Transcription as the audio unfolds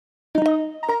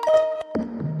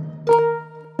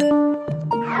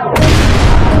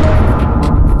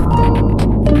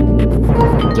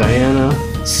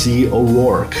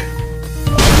work.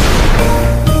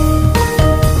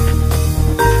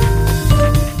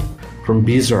 From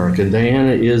Beesark, and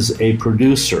Diana is a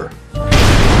producer,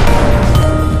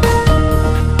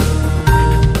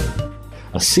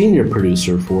 a senior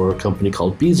producer for a company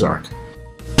called Beesark.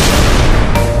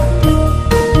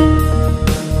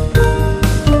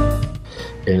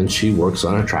 And she works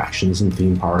on attractions and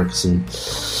theme parks, and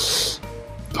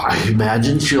I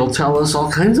imagine she'll tell us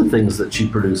all kinds of things that she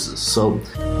produces. So,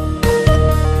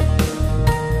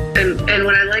 and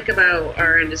what I like about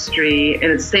our industry, and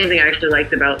it's the same thing I actually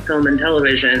liked about film and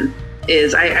television,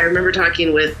 is I remember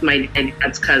talking with my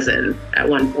dad's cousin at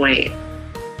one point,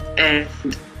 and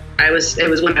it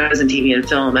was when I was in TV and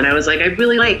film, and I was like, I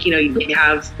really like,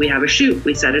 we have a shoot,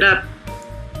 we set it up,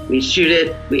 we shoot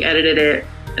it, we edited it,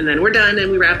 and then we're done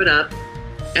and we wrap it up,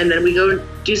 and then we go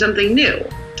do something new,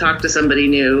 talk to somebody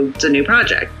new. It's a new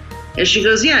project. And she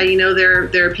goes, yeah,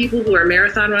 there are people who are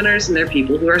marathon runners and there are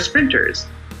people who are sprinters.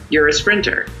 You're a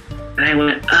sprinter. And I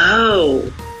went, oh,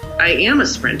 I am a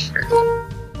sprinter.